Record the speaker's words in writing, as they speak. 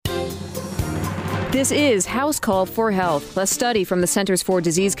This is House Call for Health. A study from the Centers for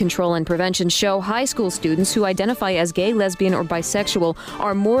Disease Control and Prevention show high school students who identify as gay, lesbian, or bisexual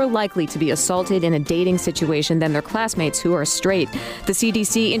are more likely to be assaulted in a dating situation than their classmates who are straight. The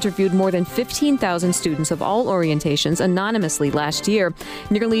CDC interviewed more than 15,000 students of all orientations anonymously last year.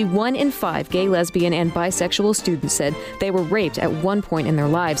 Nearly 1 in 5 gay, lesbian, and bisexual students said they were raped at one point in their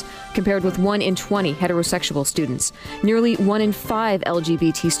lives, compared with 1 in 20 heterosexual students. Nearly 1 in 5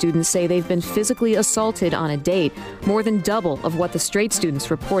 LGBT students say they've been physically assaulted on a date, more than double of what the straight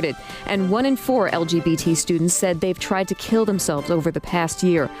students reported. And 1 in 4 LGBT students said they've tried to kill themselves over the past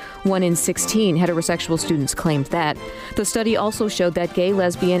year. 1 in 16 heterosexual students claimed that. The study also showed that gay,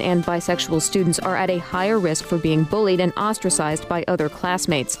 lesbian, and bisexual students are at a higher risk for being bullied and ostracized by other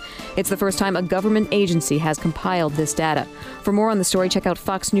classmates. It's the first time a government agency has compiled this data. For more on the story, check out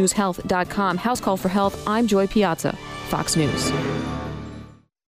foxnewshealth.com. House Call for Health, I'm Joy Piazza, Fox News.